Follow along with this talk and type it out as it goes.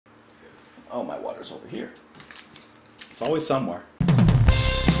Oh, my water's over here. It's always somewhere.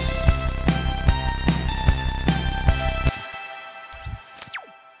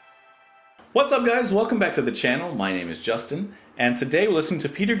 What's up, guys? Welcome back to the channel. My name is Justin, and today we're listening to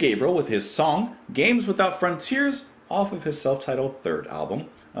Peter Gabriel with his song Games Without Frontiers off of his self-titled third album,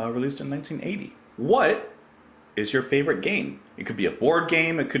 released in 1980. What is your favorite game? It could be a board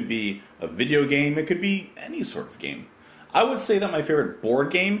game, it could be a video game, it could be any sort of game. I would say that my favorite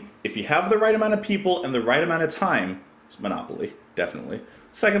board game, if you have the right amount of people and the right amount of time, is Monopoly, definitely.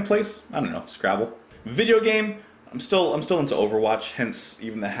 Second place, I don't know, Scrabble. Video game, I'm still into Overwatch, hence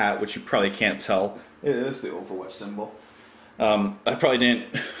even the hat, which you probably can't tell. It's the Overwatch symbol. I probably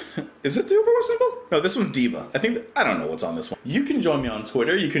didn't... Is it the Overwatch symbol? No, this one's Diva. I don't know what's on this one. You can join me on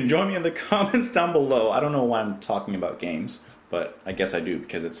Twitter. You can join me in the comments down below. I don't know why I'm talking about games, but I guess I do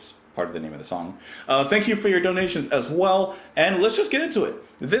because it's part of the name of the song. Thank you for your donations as well, and let's just get into it.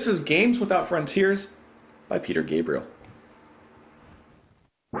 This is Games Without Frontiers by Peter Gabriel.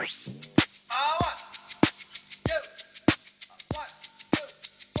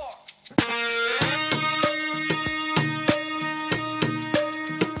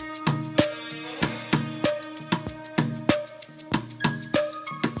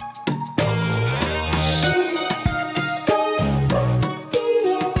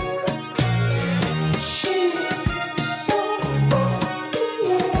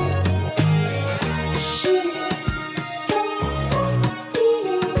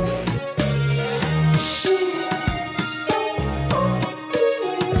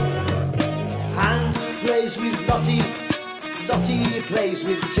 Lottie plays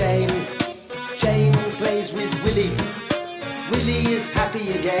with Jane, Jane plays with Willie, Willie is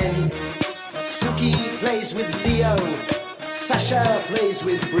happy again. Suki plays with Leo, Sasha plays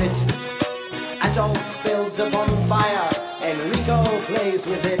with Brit, Adolf builds a bonfire, Enrico plays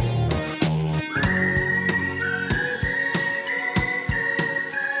with it.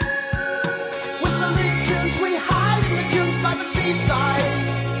 Whistling tunes, we hide in the dunes by the seaside.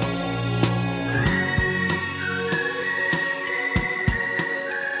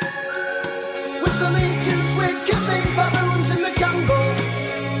 Whistling tunes, we're kissing baboons in the jungle.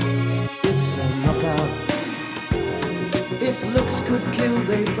 It's a knockout. If looks could kill,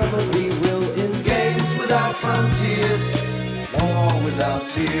 they probably will. In games without frontiers, or without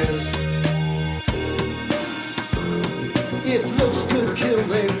tears. If looks could kill,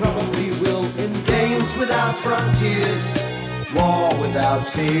 they probably will. In games without frontiers, war without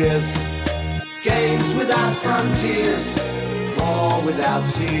tears. Games without frontiers, war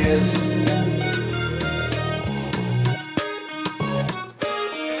without tears.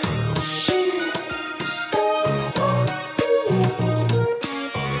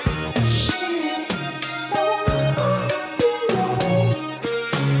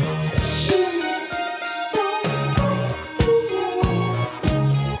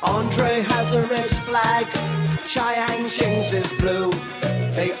 Has a red flag, Cheyenne Shings is blue.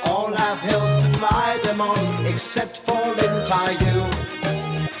 They all have hills to fly them on, except for Lin Taiyu.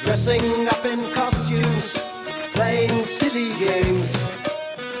 Dressing up in costumes, playing silly games,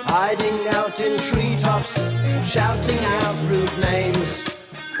 hiding out in treetops, shouting out rude names.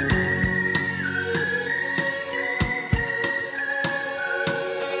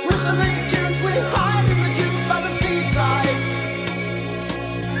 Whistling tunes, we hide in the dunes by the seaside.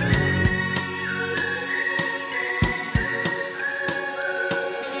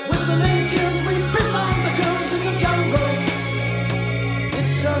 Whistling tunes, we piss on the goons in the jungle.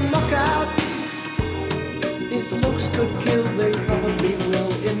 It's a knockout. If looks could kill, they probably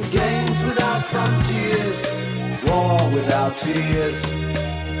will. In games without frontiers, war without tears.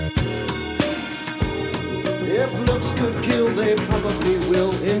 If looks could kill, they probably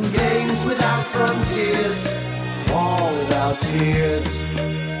will. In games without frontiers, war without tears.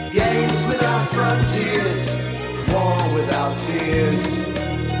 Games without frontiers, war without tears.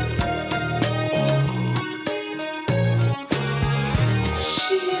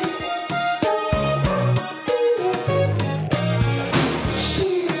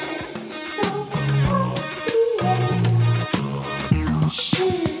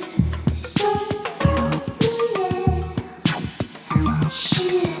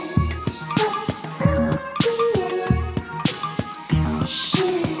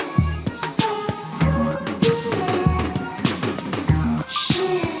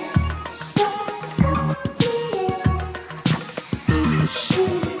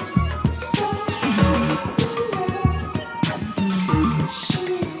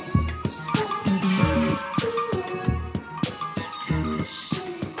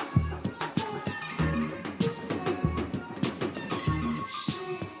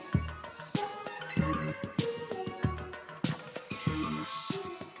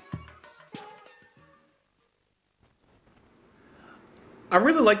 I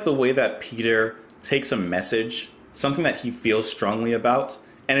really like the way that Peter takes a message, something that he feels strongly about,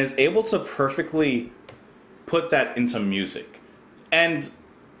 and is able to perfectly put that into music and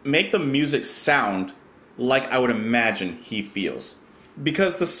make the music sound like I would imagine he feels.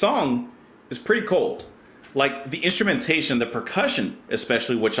 Because the song is pretty cold. Like the instrumentation, the percussion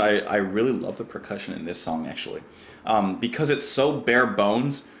especially, which I really love the percussion in this song actually. Because it's so bare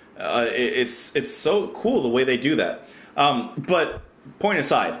bones, it's so cool the way they do that. But point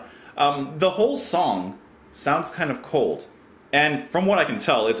aside, the whole song sounds kind of cold. And from what I can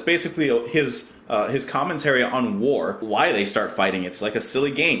tell, it's basically his commentary on war, why they start fighting. It's like a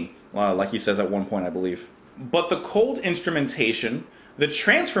silly game, like he says at one point, I believe. But the cold instrumentation, the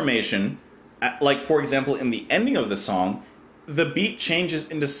transformation, like for example in the ending of the song, the beat changes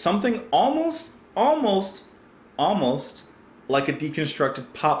into something almost like a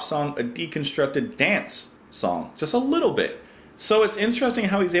deconstructed pop song, a deconstructed dance song, just a little bit. So it's interesting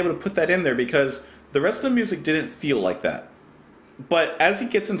how he's able to put that in there because the rest of the music didn't feel like that. But as he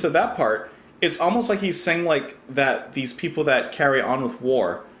gets into that part, it's almost like he's saying like that these people that carry on with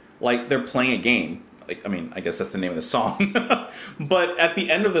war, like they're playing a game. Like, I mean, I guess that's the name of the song. But at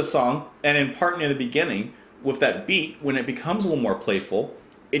the end of the song, and in part near the beginning, with that beat, when it becomes a little more playful,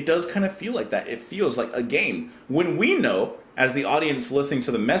 it does kind of feel like that. It feels like a game. When we know, as the audience listening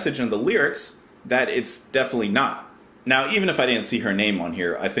to the message and the lyrics, that it's definitely not. Now, even if I didn't see her name on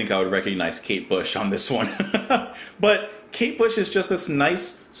here, I think I would recognize Kate Bush on this one. But Kate Bush is just this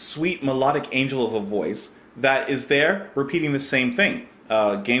nice, sweet, melodic angel of a voice that is there repeating the same thing.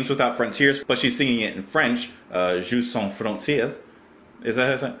 Games Without Frontiers, but she's singing it in French. Jeux sans frontières. Is that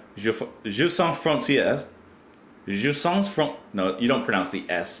how it's said? Jeux sans frontières. Jeux sans front. No, you don't pronounce the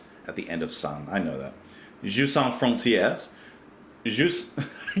S at the end of sans. I know that. Jeux sans frontières. Jeux.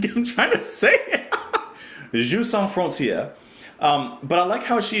 I'm trying to say it. Jeux sans frontières. But I like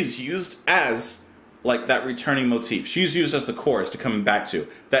how she's used as like that returning motif. She's used as the chorus to come back to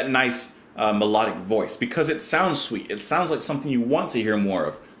that nice melodic voice because it sounds sweet. It sounds like something you want to hear more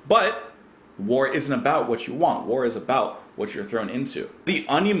of. But war isn't about what you want. War is about what you're thrown into. The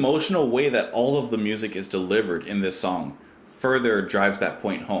unemotional way that all of the music is delivered in this song further drives that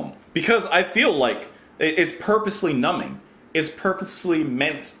point home. Because I feel like it's purposely numbing. It's purposely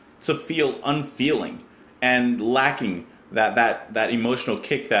meant to feel unfeeling and lacking that emotional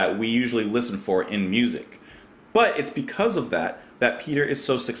kick that we usually listen for in music. But it's because of that Peter is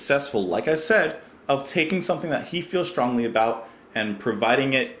so successful, like I said, of taking something that he feels strongly about and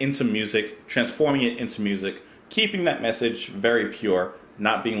providing it into music, transforming it into music, keeping that message very pure,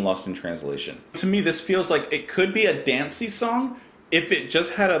 not being lost in translation. To me, this feels like it could be a dancey song if it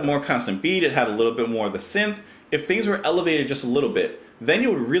just had a more constant beat, it had a little bit more of the synth. If things were elevated just a little bit, then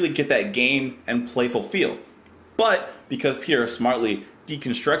you would really get that game and playful feel. But because Peter smartly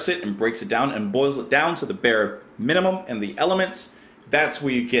deconstructs it and breaks it down and boils it down to the bare minimum and the elements, that's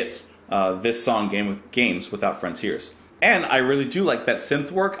where you get this song, Games Without Frontiers. And I really do like that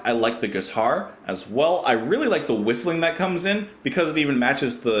synth work. I like the guitar as well. I really like the whistling that comes in because it even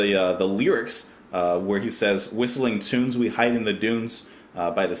matches the lyrics where he says, "Whistling tunes we hide in the dunes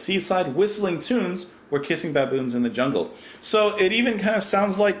by the seaside. Whistling tunes we're kissing baboons in the jungle." So it even kind of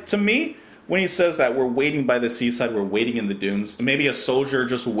sounds like, to me, when he says that we're waiting by the seaside, we're waiting in the dunes, maybe a soldier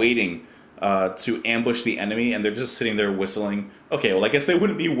just waiting to ambush the enemy, and they're just sitting there whistling. Okay, well, I guess they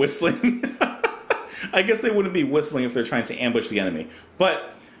wouldn't be whistling. I guess they wouldn't be whistling if they're trying to ambush the enemy.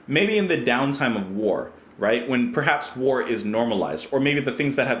 But maybe in the downtime of war, right, when perhaps war is normalized, or maybe the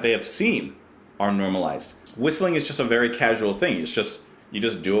things that they have seen are normalized. Whistling is just a very casual thing. It's just, you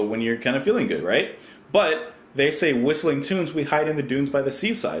just do it when you're kind of feeling good, right? But they say whistling tunes we hide in the dunes by the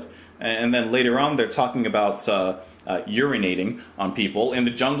seaside. And then later on they're talking about urinating on people in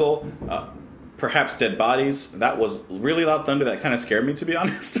the jungle, perhaps dead bodies. That was really loud thunder that kind of scared me, to be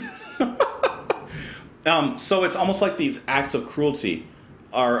honest. So it's almost like these acts of cruelty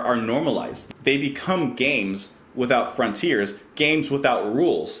are normalized. They become games without frontiers, games without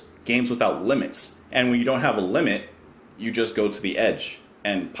rules, games without limits. And when you don't have a limit, you just go to the edge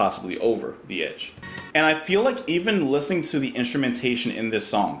and possibly over the edge. And I feel like even listening to the instrumentation in this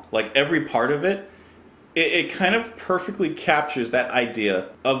song, like every part of it, it kind of perfectly captures that idea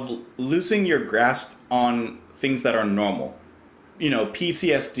of losing your grasp on things that are normal. You know,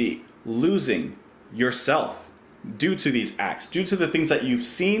 PTSD, losing yourself due to these acts, due to the things that you've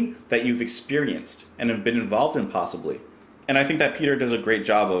seen, that you've experienced, and have been involved in possibly. And I think that Peter does a great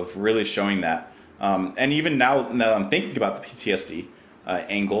job of really showing that. And even now that I'm thinking about the PTSD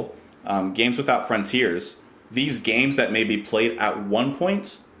angle, Games Without Frontiers, these games that may be played at one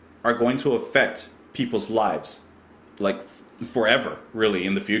point are going to affect people's lives, like forever, really,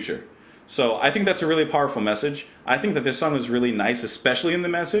 in the future. So I think that's a really powerful message. I think that this song is really nice, especially in the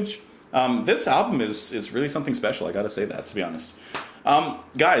message. This album is really something special, I gotta say that, to be honest.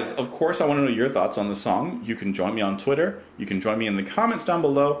 Guys, of course I want to know your thoughts on the song. You can join me on Twitter. You can join me in the comments down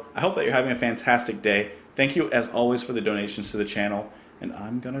below. I hope that you're having a fantastic day. Thank you, as always, for the donations to the channel. And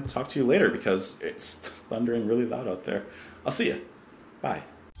I'm gonna talk to you later because it's thundering really loud out there. I'll see you. Bye.